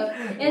ഗൈസ്. ഇത്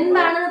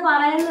എന്താണെന്ന്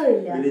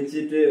പറയുന്നുമില്ല.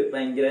 വിളിച്ചിട്ട്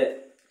ഭയങ്കര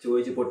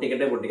ചോദിച്ചു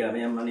പൊട്ടിക്കട്ടെ. അപ്പൊ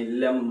ഞാൻ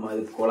പറഞ്ഞില്ല,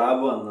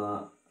 കൊളാബ് വന്നതാ.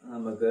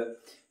 നമുക്ക്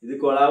ഇത്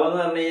കൊളാബ് എന്ന്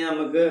പറഞ്ഞു കഴിഞ്ഞാൽ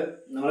നമുക്ക്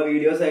നമ്മളെ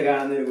വീഡിയോസ് ഒക്കെ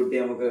കാണുന്ന ഒരു കുട്ടി,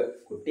 നമുക്ക്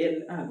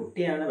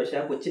കുട്ടിയാണ്, പക്ഷെ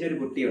ആ കൊച്ചിനൊരു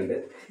കുട്ടിയുണ്ട്,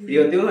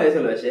 23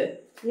 വയസ്സുള്ള. പക്ഷെ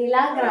നില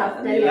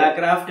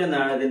ക്രാഫ്റ്റ്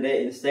എന്നാണ് ഇതിന്റെ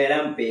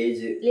ഇൻസ്റ്റാഗ്രാം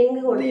പേജ്,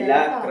 നില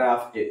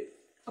ക്രാഫ്റ്റ്.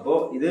 അപ്പോൾ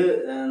ഇത്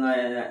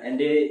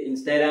എൻ്റെ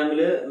ഇൻസ്റ്റാഗ്രാമിൽ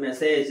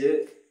മെസ്സേജ് അയച്ച്,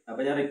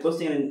 അപ്പോൾ ഞാൻ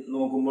റിക്വസ്റ്റ് ഇങ്ങനെ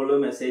നോക്കുമ്പോൾ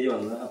മെസ്സേജ്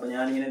വന്നു. അപ്പോൾ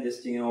ഞാനിങ്ങനെ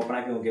ജസ്റ്റ് ഇങ്ങനെ ഓപ്പൺ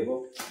ആക്കി നോക്കിയപ്പോൾ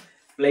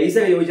പ്ലേസ്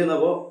ഒക്കെ ചോദിച്ചു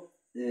തന്നപ്പോൾ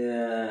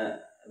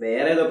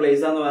വേറെ ഏതോ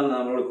പ്ലേസാന്ന് പറഞ്ഞാൽ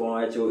നമ്മളോട്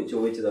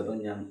ചോദിച്ചത്. അപ്പം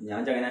ഞാൻ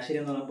ചങ്ങനാശ്ശേരി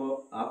എന്ന് പറഞ്ഞപ്പോൾ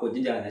ആ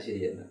കൊച്ചിൻ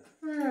ചങ്ങനാശ്ശേരിയായിരുന്നു.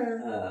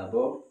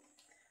 അപ്പോൾ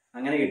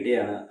അങ്ങനെ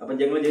കിട്ടിയാണ്. അപ്പം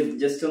ഞങ്ങൾ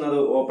ജസ്റ്റ് ഒന്ന് അത്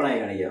ഓപ്പൺ ആയി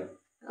കാണിക്കാം.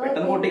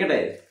 പെട്ടെന്ന്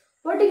പൊട്ടിക്കട്ടെ.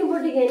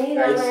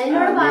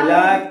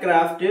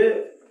 Craft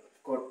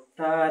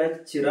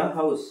Kottarachira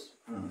house.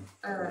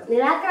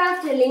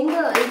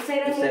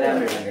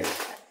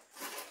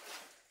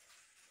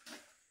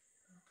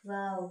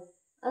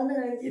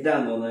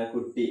 ഇതാന്ന് തോന്നുന്നത്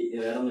കുട്ടി,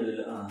 വേറെ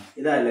ഒന്നുമില്ലല്ലോ.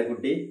 ഇതല്ലേ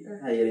കുട്ടി,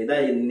 ഇതാ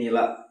നിള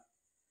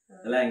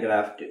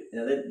ക്രാഫ്റ്റ്.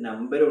 അത്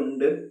നമ്പർ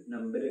ഉണ്ട്,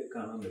 നമ്പർ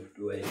കാണാൻ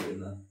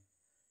പറ്റുമായിരിക്കുന്ന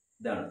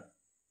ഇതാണ്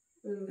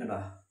കേട്ടാ.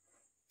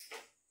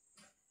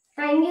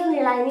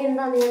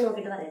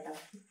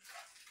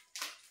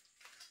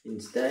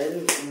 ഇൻസ്റ്റയിൽ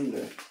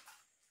ഉണ്ട്.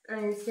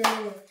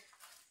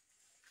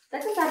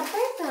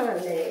 സർപ്രൈസ്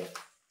ആണല്ലേ,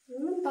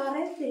 ഒന്നും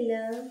പറയത്തില്ല.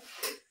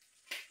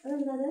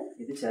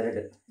 ഇത്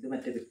ചരട്, ഇത്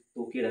മറ്റേത്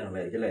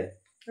തൂക്കിയിടാനുള്ളതായിരിക്കും അല്ലേ?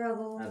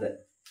 അതെ,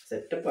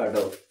 സെറ്റപ്പ്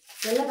ആട്ടോ,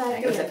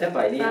 ഭയങ്കര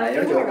സെറ്റപ്പാ. ഇനി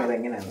അതിനോട് ചോദിക്കുന്നത്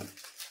എങ്ങനെയാണ്.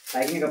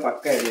 പാക്കിംഗ് ഒക്കെ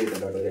പക്ക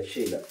എഴുതിയിട്ടുണ്ട് കേട്ടോ,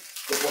 രക്ഷയില്ല.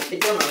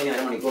 പൊട്ടിക്കാന്നാണ് ഞാൻ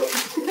മണിക്കൂർ.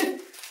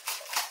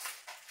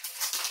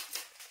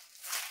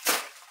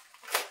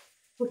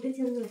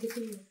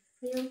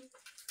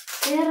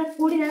 വേറെ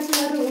കൂടിനകത്ത്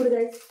വേറെ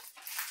കൂടുതൽ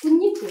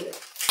കുഞ്ഞിക്കൂട്.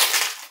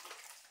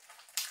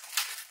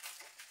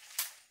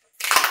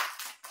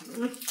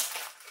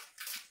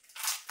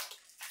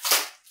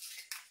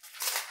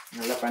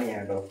 നല്ല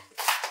പണിയാണ് കേട്ടോ.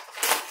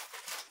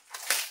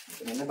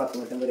 എന്നെ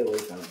 10-50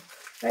 പോയി കാണും.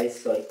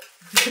 സോറി,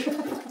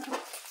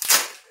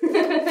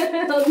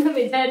 ഒന്നും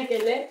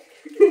വിചാരിക്കല്ലേ.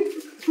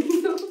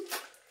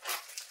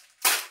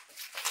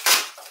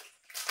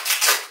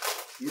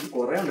 ഇത്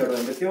കുറെ ഉണ്ട് കേട്ടോ,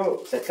 എന്തൊക്കെയോ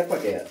സെറ്റപ്പ്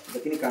ഒക്കെയാ.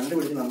 ഇതൊക്കെ ഇനി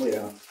കണ്ടുപിടിച്ച് നമ്മൾ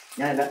ചെയ്യണം.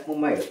 ഞാനല്ല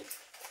മുമ്പായിട്ട്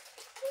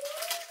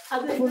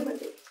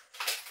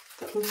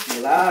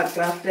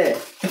ക്രാഫ്റ്റ്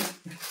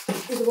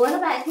ഇതുപോലെ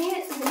പാക്കിങ്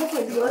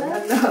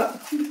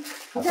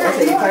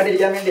സേഫ്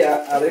ആയിട്ടിരിക്കാൻ വേണ്ടിയാ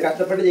അവര്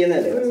കഷ്ടപ്പെട്ട്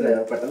ചെയ്യുന്നതല്ലേ,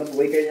 മനസ്സിലായോ? പെട്ടെന്ന്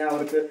പോയി കഴിഞ്ഞാൽ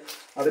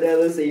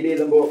അവരത് സെയിൽ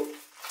ചെയ്തുമ്പോ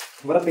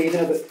അവരുടെ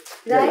പേജിനത്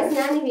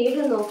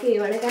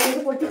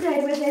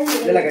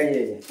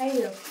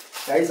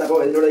അപ്പൊ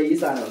ഇതിലൂടെ ഈ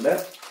സാധനം ഉണ്ട്.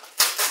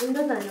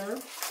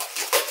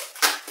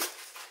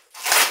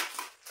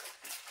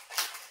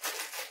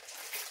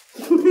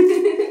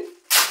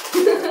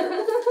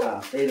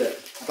 ഇത്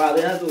അപ്പൊ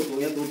അതിനകത്ത്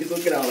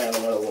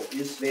തൂക്കിടാണല്ലോ.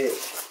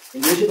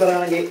 ഇംഗ്ലീഷിൽ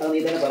പറയുകയാണെങ്കിൽ അത് നീ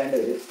തന്നെ പറയേണ്ടി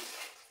വരും.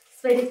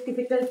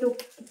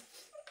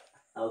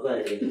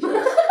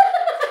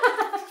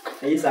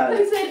 ഈ സാധനം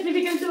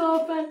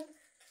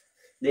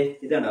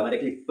ഇതാണ്ടോ മറ്റേ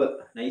ക്ലിപ്പ്,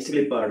 നൈസ്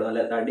ക്ലിപ്പ് ആട്ടോ,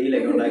 നല്ല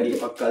തടിയിലൊക്കെ ഉണ്ടാക്കി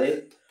പക്ക.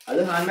 അത്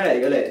ഹാൻഡ് മെയ്ഡ്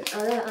ആയിരിക്കും അല്ലേ?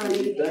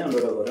 ഇത്രയും ഉണ്ട്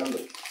കേട്ടോ, കുറെ ഉണ്ട്.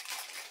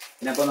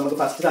 പിന്നെ അപ്പൊ നമുക്ക്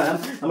ഫസ്റ്റ് സാധനം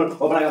നമ്മൾ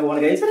ഓപ്പൺ ആക്കാൻ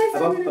പോകണം ഗൈസ്.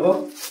 അപ്പൊ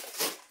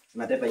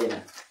മറ്റേ പയ്യനാ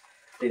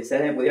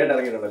പുതിയതായിട്ട്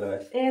ഇറങ്ങിയിട്ടുണ്ടല്ലോ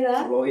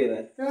വ്ലോഗ്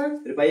ചെയ്യുന്നത്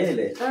ഒരു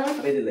പയ്യനില്ലേ,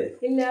 അറിയത്തില്ലേ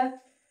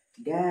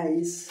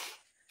ഗൈസ്?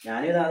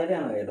 ഞാനിത്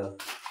ആദ്യമായിട്ടാണോ കേട്ടോ.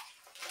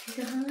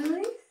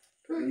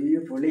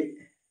 പൊളി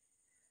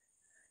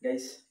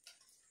ഗൈസ്,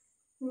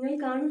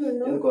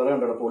 ഇത് കൊറേ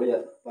ഉണ്ടോ പൊളിയാ,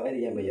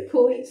 പറയാതിരിക്കാൻ വയ്യ.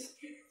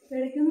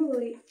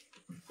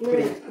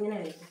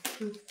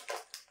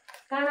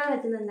 കാണാൻ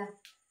പറ്റുന്നുണ്ടോ?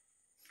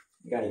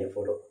 കാണിക്കാം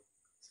ഫോട്ടോ.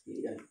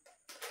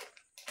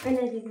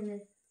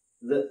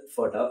 ഇത്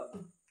ഫോട്ടോ,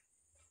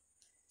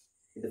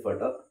 ഇത്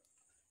ഫോട്ടോ,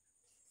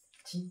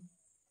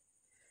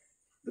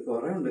 ഇത്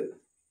കൊറേ ഉണ്ട്.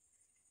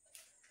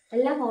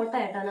 എല്ലാം ഫോട്ടോ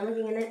ആയിട്ടോ.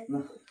 നമുക്കിങ്ങനെ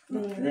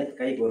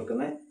കൈ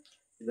കോർക്കുന്ന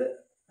ഇത്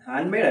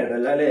ഹാൻഡ് മെയ്ഡ് ആയിട്ടോ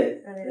അല്ല അല്ലേ?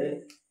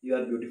 യു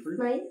ആർ ബ്യൂട്ടിഫുൾ,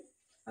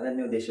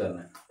 അതെന്നെ ഉദ്ദേശിച്ചു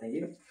പറഞ്ഞ. Thank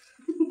you.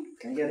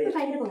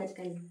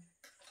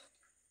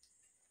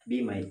 Be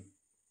my.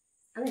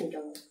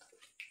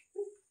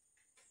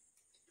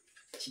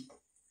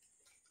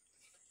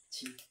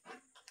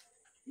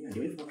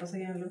 അടിപൊളി ഫോട്ടോസ്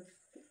ഒക്കെ ആണല്ലോ.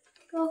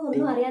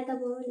 ഒന്നും അറിയാത്ത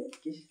പോലെ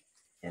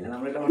എല്ലാം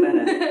നമ്മളിട്ട ഫോട്ടോ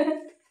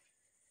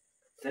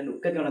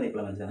ലുക്കൊക്കെ വേണം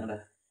ഇപ്പോഴാണ് മനസ്സിലാ.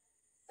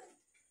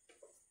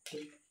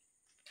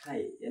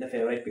 ഹായ്, എൻ്റെ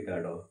ഫേവറേറ്റ് പിക്ക്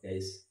ആട്ടോ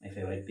ഗൈസ്, മൈ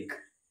ഫേവറേറ്റ് പിക്ക്.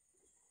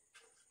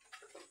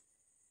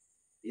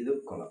 ഇത്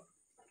കൊള്ളാം.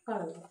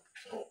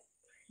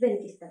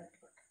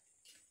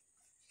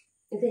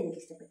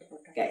 ഇതെനിക്കിഷ്ടപ്പെട്ട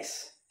photo guys.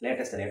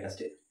 Latest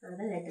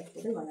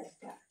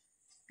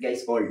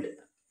guys. Old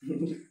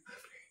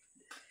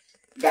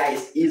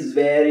guys is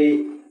very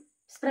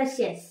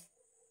precious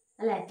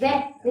അല്ലേ?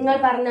 നിങ്ങൾ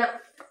പറഞ്ഞ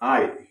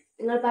ആൾ,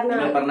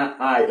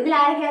 ഇതിൽ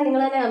ആരൊക്കെയാണ്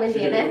നിങ്ങൾ തന്നെ കമന്റ്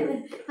ചെയ്യണേ.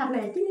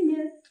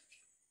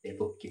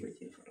 പൊക്കി പിടിച്ച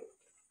ഫോട്ടോ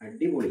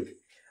അടിപൊളി,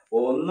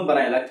 ഒന്നും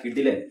പറയാനല്ല.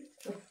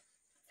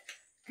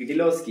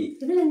 കിഡിലോസ്കി.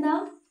 ഇതിലെന്താ?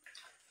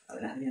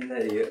 അതിനകത്ത് എന്താ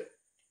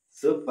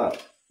സൂപ്പർ.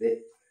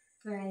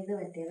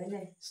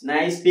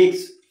 Nice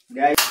pics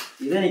guys.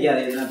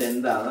 ഇതെനിക്കറിയാം ഇതിനകത്ത്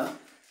എന്താണ്.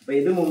 അപ്പൊ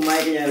ഇത്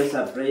മുമ്പായിട്ട് ഞാനൊരു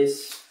സർപ്രൈസ്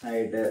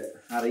ആയിട്ട്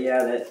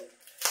അറിയാതെ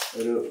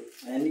ഒരു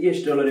എനിക്ക്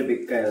ഇഷ്ടമുള്ളൊരു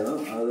പിക്കായിരുന്നു.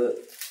 അത്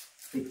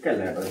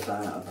പിക്കല്ല കേട്ടോ, ഒരു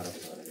സാധനം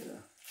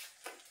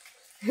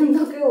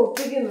എന്തൊക്കെ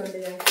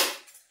ഒപ്പിക്കുന്നുണ്ട്.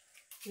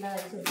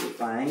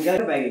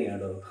 ഭയങ്കര പാക്കിങ്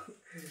കേട്ടോ.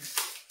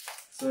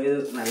 സോ ഇത്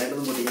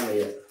നല്ലതായിട്ടൊന്നും പൊട്ടിക്കാൻ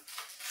വയ്യ.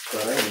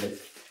 കുറെ ഉണ്ട്.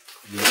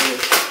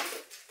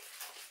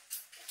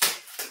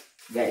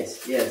 Guys,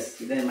 yes,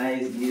 this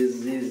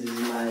is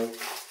my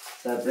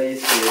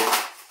surprise food.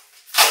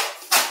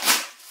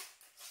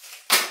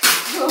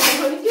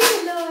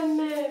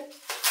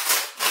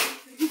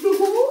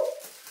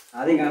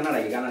 ആദ്യം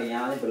കണ്ണടക്കി ഞാൻ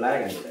ആദ്യം പിള്ളേരെ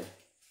കണ്ടില്ലേ.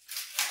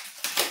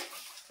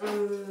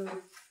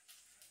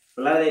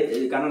 പിള്ളേരെ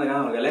കണ്ണു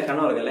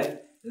തുറക്കല്ലേ.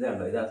 ഇത്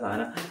കണ്ടോ, ഇതാ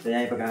സാധനം.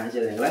 ഞാൻ ഇപ്പൊ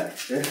കാണിച്ചത് നിങ്ങളെ.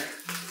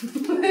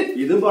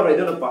 ഇതും പറ,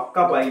 ഇതുണ്ട് പക്ക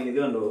പാക്കിങ്. ഇത്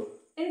കണ്ടോ,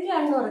 എനിക്ക്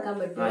കണ്ണു തുറക്കാൻ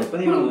പറ്റും. ഇപ്പൊ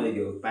നീ കണ്ണു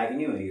നോക്കിയോ,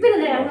 പാക്കിങ് നോക്കിയോ.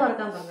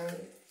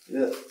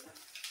 ഇത്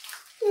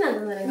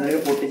നിനക്ക്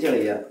പൊട്ടിച്ച്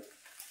കളിക്കുക.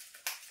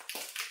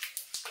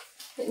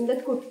 എന്റെ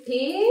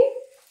കുട്ടി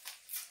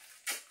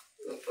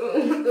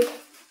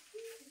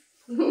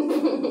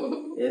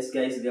യെസ്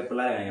ഗൈസ്, ഇത്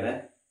പിള്ളേരെ കാണിക്കട്ടെ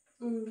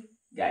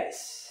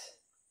ഗൈസ്.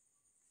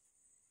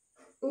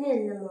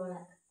 മോളെ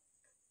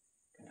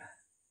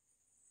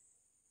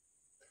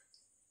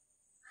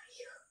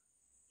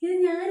ഇത്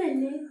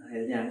ഞാനല്ലേ?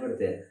 ഞാൻ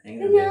കൊടുത്തേ.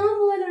 ഞാൻ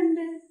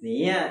പോലുണ്ട്.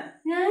 നീയാ?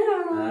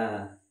 ഞാനാണോ?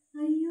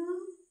 അയ്യോ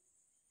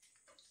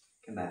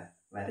കണ്ടാ,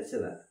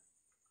 വരച്ചതാ.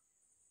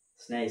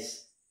 നൈസ്.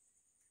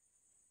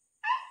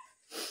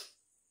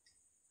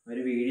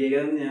 ഒരു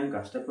വീഡിയോ ഞാൻ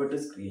കഷ്ടപ്പെട്ട്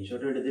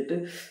സ്ക്രീൻഷോട്ട് എടുത്തിട്ട്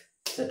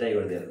സെറ്റായി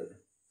കൊടുത്തത്.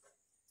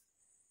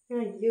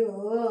 അയ്യോ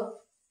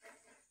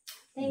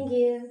താങ്ക്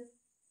യു.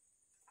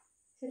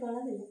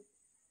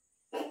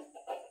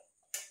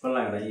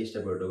 കൊള്ളാം കേട്ടോ, എനിക്ക്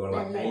ഇഷ്ടപ്പെട്ടു.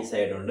 കൊള്ളാം, നൈസ്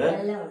ആയിട്ടുണ്ട്,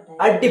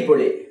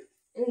 അടിപൊളി,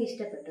 എനിക്ക്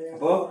ഇഷ്ടപ്പെട്ടു.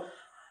 അപ്പൊ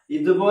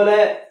ഇതുപോലെ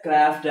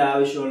ക്രാഫ്റ്റ്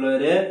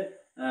ആവശ്യമുള്ളവര്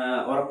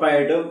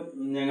ഉറപ്പായിട്ടും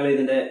ഞങ്ങൾ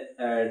ഇതിന്റെ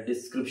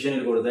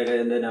ഡിസ്ക്രിപ്ഷനിൽ കൊടുത്തേക്കാം,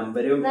 ഇതിന്റെ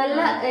നമ്പരും.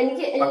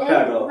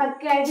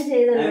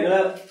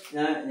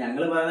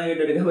 ഞങ്ങള് പറയുന്ന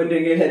കേട്ടെടുക്കാൻ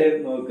പറ്റുമെങ്കിൽ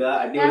നോക്കുക.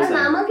 അടിപൊളി,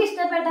 നമുക്ക്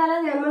ഇഷ്ടപ്പെട്ടാലേ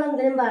നമ്മൾ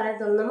എന്തിനും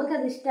പറയത്തുള്ളൂ. നമുക്ക്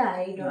അത്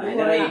ഇഷ്ടമായിട്ടുണ്ട്.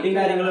 അതിന്റെ റേറ്റും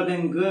കാര്യങ്ങളൊക്കെ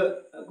നിങ്ങൾക്ക്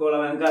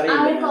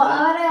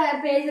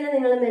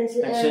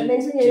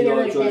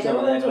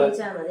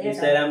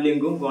ഇൻസ്റ്റാഗ്രാം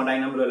ലിങ്കും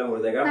കോൺടാക്ട് നമ്പറും എല്ലാം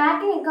കൊടുത്തേക്കാം.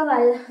 പാക്കിംഗ് ഒക്കെ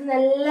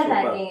നല്ല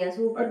പാക്കിംഗ്,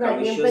 സൂപ്പർ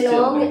പാക്കിംഗ്.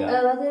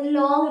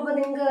 ലോങ് ഇപ്പൊ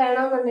നിങ്ങൾക്ക്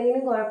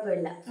വേണമെന്നുണ്ടെങ്കിലും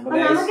കുഴപ്പമില്ല.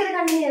 നമുക്കിത്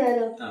കണ്ടിന്യൂ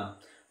ചെയ്താലോ?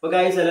 അപ്പൊ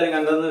ഗൈസ് എല്ലാവരും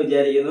കണ്ടെന്ന്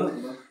വിചാരിക്കുന്നു.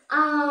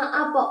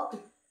 അപ്പൊ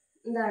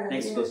എന്താണ്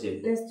നെക്സ്റ്റ്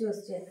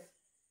ക്വസ്റ്റ്യൻ?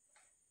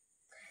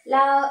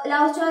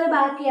 ലവ് സ്റ്റോറി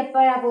ബാക്കി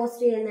എപ്പോഴാ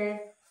പോസ്റ്റ് ചെയ്യുന്നത്?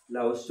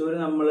 ലവ് സ്റ്റോറി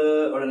നമ്മള്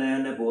ഉടനെ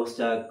തന്നെ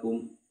പോസ്റ്റ്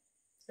ആക്കണം.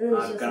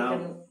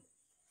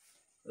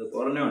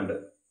 ഉണ്ട്.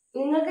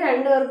 നിങ്ങൾക്ക്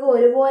രണ്ടുപേർക്കും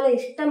ഒരുപോലെ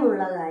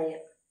ഇഷ്ടമുള്ള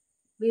കാര്യം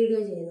വീഡിയോ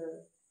ചെയ്യുന്നത്?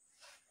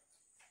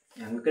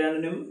 ഞങ്ങൾക്ക്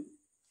രണ്ടിനും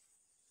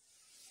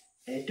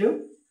ഏറ്റവും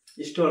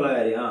ഇഷ്ടമുള്ള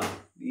കാര്യം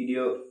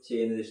വീഡിയോ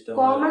ചെയ്യുന്നത് ഇഷ്ടം.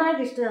 കോമൺ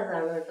ആയിട്ട് ഇഷ്ടം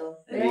അതാണ് കേട്ടോ.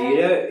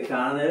 വീഡിയോ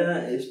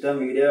കാണുന്നത് ഇഷ്ടം,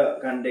 വീഡിയോ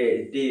കണ്ട്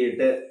എഡിറ്റ്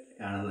ചെയ്തിട്ട്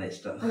കാണുന്ന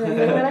ഇഷ്ടം.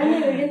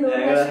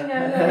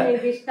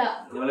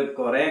 നമ്മള്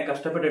കൊറേ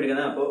കഷ്ടപ്പെട്ട്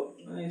എടുക്കുന്ന, അപ്പൊ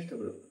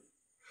ഇഷ്ടപ്പെടും.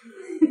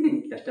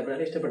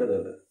 കഷ്ടപ്പെട്ടാലും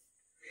ഇഷ്ടപ്പെടുന്നത്.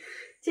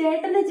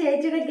 ചേട്ടന്റെ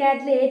ചേച്ചിയുടെ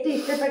ക്യാറ്റിൽ ഏറ്റവും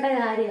ഇഷ്ടപ്പെട്ട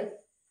കാര്യം?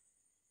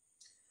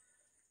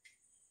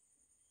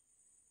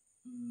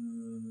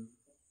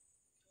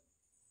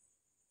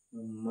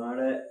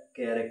 ഉമ്മയുടെ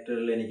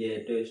ക്യാരക്ടറിൽ എനിക്ക്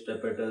ഏറ്റവും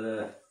ഇഷ്ടപ്പെട്ടത്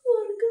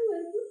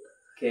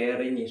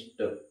കെയറിങ്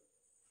ഇഷ്ടം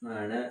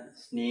ആണ്.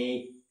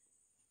 സ്നേഹ്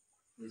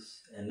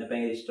എന്നെ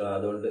ഭയങ്കര ഇഷ്ടമാണ്,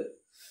 അതുകൊണ്ട്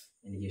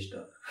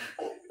എനിക്കിഷ്ടം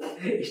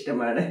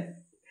ഇഷ്ടമാണ്.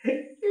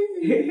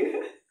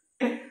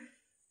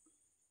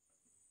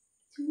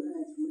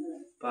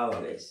 പാവ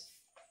ഗൈസ്.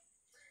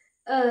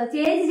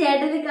 ചേച്ചി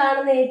ചേട്ടന്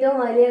കാണുന്ന ഏറ്റവും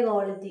വലിയ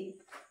ക്വാളിറ്റി?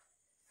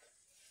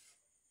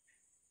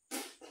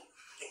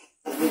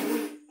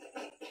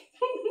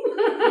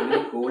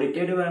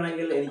 ക്വാളിറ്റി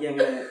വേണമെങ്കിൽ എനിക്ക്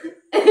അങ്ങനെ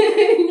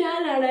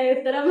ഞാനാണ്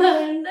ഉത്തരം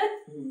പറയണ്ടത്.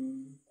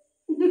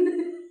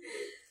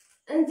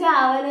 എന്നുവെച്ചാ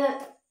അവന്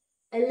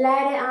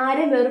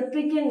ആരും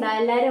വെറുപ്പിക്കണ്ട,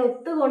 എല്ലാരും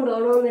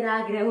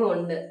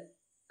ഒത്തുകൊണ്ടുപോകണമെന്നൊരാഗ്രഹമുണ്ട്.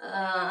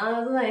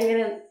 അത് ഭയങ്കര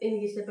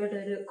എനിക്കിഷ്ടപ്പെട്ട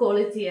ഒരു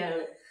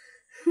ക്വാളിറ്റിയാണ്.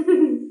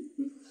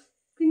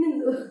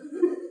 പിന്നെന്തോ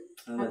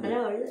അത്ര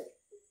ഉള്ളു.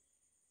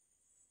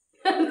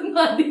 അത്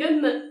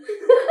മതിയെന്ന്.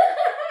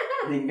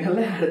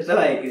 നിങ്ങളുടെ അടുത്ത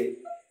വായിക്ക്.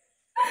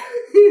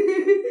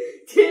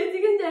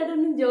 ചേച്ചിക്കും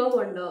ചേട്ടനും ജോബ്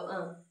ഉണ്ടോ?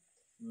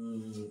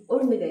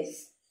 ഉണ്ട് ഗൈസ്.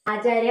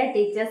 ആചാര്യ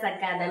ടീച്ചേഴ്സ്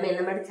അക്കാദമി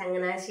നമ്മുടെ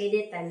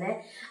ചങ്ങനാശ്ശേരിയിൽ തന്നെ.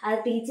 അത്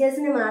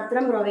ടീച്ചേഴ്സിന്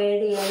മാത്രം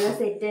പ്രൊവൈഡ് ചെയ്യുന്ന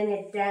സെറ്റ്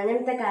നെറ്റ്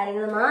അങ്ങനത്തെ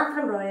കാര്യങ്ങൾ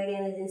മാത്രം പ്രൊവൈഡ്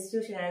ചെയ്യുന്ന ഒരു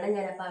ഇൻസ്റ്റിറ്റ്യൂഷനാണ്.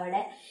 ഞാനപ്പോൾ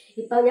അവിടെ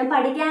ഞാൻ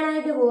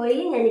പഠിക്കാനായിട്ട് പോയി.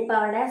 ഞാനിപ്പോൾ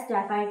അവിടെ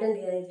സ്റ്റാഫായിട്ടും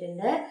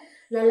കയറിയിട്ടുണ്ട്.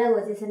 നല്ല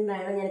കോച്ചിങ്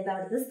സെൻ്ററാണ്. ഞാനിപ്പോൾ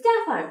അവിടുത്തെ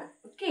സ്റ്റാഫാണ്.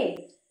 ഓക്കെ.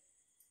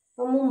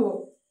 അപ്പം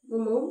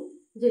മുമ്മും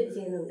ജോലി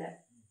ചെയ്യുന്നുണ്ട്.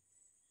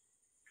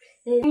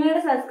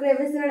 നിങ്ങളുടെ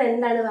സബ്സ്ക്രൈബേഴ്സിനോട്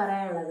എന്താണ്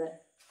പറയാനുള്ളത്?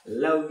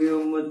 ലവ് യു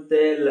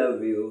മുത്തേ,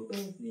 ലവ് യു.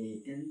 നീ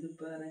എന്ത്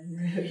പറഞ്ഞു?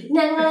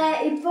 ഞങ്ങളെ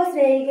ഇപ്പൊ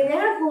സ്നേഹിക്കുന്ന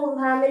ഞങ്ങളുടെ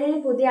ഫാമിലിയിൽ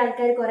പുതിയ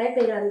ആൾക്കാർ കുറെ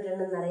പേര്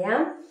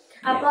വന്നിട്ടുണ്ടെന്നറിയാം.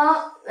 അപ്പൊ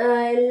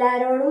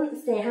എല്ലാരോടും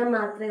സ്നേഹം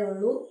മാത്രമേ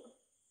ഉള്ളൂ.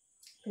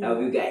 Love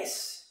you guys.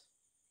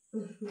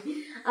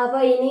 അപ്പൊ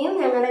ഇനിയും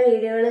ഞങ്ങളുടെ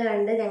വീഡിയോകൾ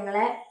കണ്ട്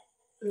ഞങ്ങളെ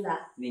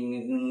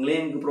നിങ്ങളെ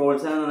ഞങ്ങൾക്ക്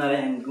പ്രോത്സാഹനം തന്നാലേ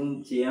ഞങ്ങൾക്കും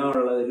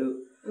ചെയ്യാനുള്ള ഒരു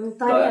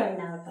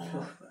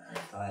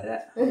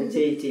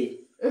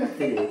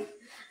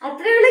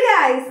അത്രേ ഉള്ളൂ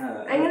ഗൈസ്.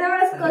 അങ്ങനെ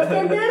നമ്മുടെ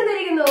ക്വസ്റ്റ്യൻ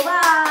തീർന്നിരിക്കുന്നു.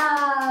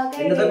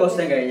 ഇന്നത്തെ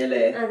ക്വസ്റ്റ്യൻ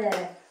കഴിഞ്ഞല്ലേ? അതെ.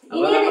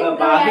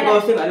 ബാക്കി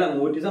ക്വസ്റ്റ്യൻ അല്ല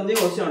 100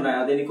 ക്വസ്റ്റ്യൻ ഉണ്ടായി.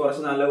 അതിന്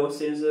കുറച്ച് നല്ല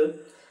ക്വസ്റ്റ്യൻസ്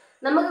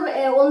നമുക്ക്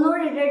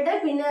ഒന്നുകൂടി ഇട്ടിട്ട്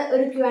പിന്നെ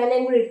ഒരു Q&A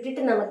കൂടി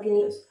ഇട്ടിട്ട് നമുക്ക്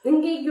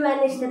നിങ്ങൾക്ക് ഈ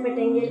Q&A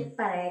ഇഷ്ടപ്പെട്ടെങ്കിൽ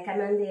പറയാം,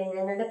 കമന്റ് ചെയ്യാം.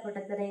 ഞങ്ങളുടെ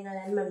പൊട്ടത്തരങ്ങൾ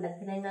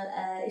മണ്ടത്തരങ്ങൾ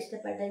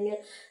ഇഷ്ടപ്പെട്ടെങ്കിൽ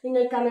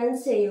നിങ്ങൾ കമന്റ്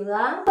ചെയ്യുക.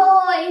 അപ്പോ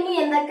ഇനി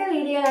എന്തൊക്കെ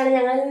വീഡിയോകളാണ്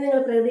ഞങ്ങളിൽ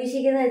നിങ്ങൾ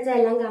പ്രതീക്ഷിക്കുന്നത് വെച്ചാൽ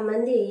എല്ലാം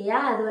കമന്റ്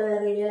ചെയ്യുക.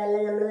 അതുപോലുള്ള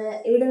വീഡിയോകളെല്ലാം നമ്മൾ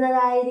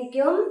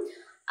ഇടുന്നതായിരിക്കും.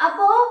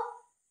 അപ്പോ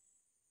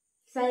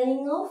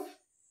സൈനിങ് ഓഫ്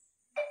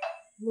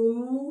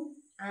മുമ്മു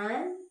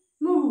ആൻഡ്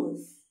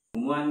മുമ്മൂസ്.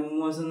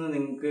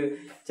 നിങ്ങക്ക്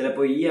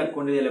ചിലപ്പോ ഈ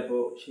അക്കൗണ്ടിൽ ചിലപ്പോ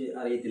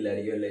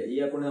അറിയത്തില്ലായിരിക്കും അല്ലെ? ഈ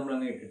അക്കൗണ്ട് നമ്മൾ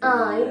അങ്ങനെ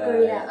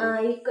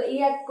ഈ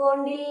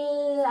അക്കൗണ്ടിൽ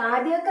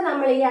ആദ്യമൊക്കെ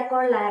നമ്മൾ ഈ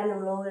അക്കൗണ്ടിലായിരുന്നു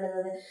വ്ലോഗ്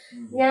ഇടുന്നത്.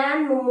 ഞാൻ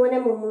മുമ്മൂനെ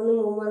മുമ്മൂന്ന്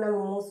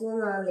മുമ്മൂസു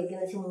എന്നാണ്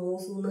വിളിക്കുന്നത്.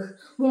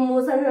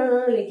 മുമ്മൂസ് എന്നാണ്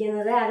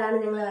വിളിക്കുന്നത്. അതാണ്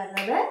ഞങ്ങൾ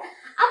വരുന്നത്.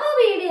 അപ്പൊ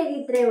വീഡിയോ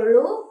ഇത്രേ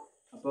ഉള്ളൂ.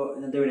 അപ്പൊ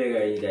ഇന്നത്തെ വീഡിയോ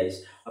കഴിഞ്ഞു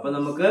ഗൈസ്. അപ്പൊ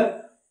നമുക്ക്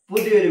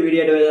പുതിയൊരു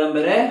വീഡിയോ ആയിട്ട് വരാൻ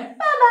വരെ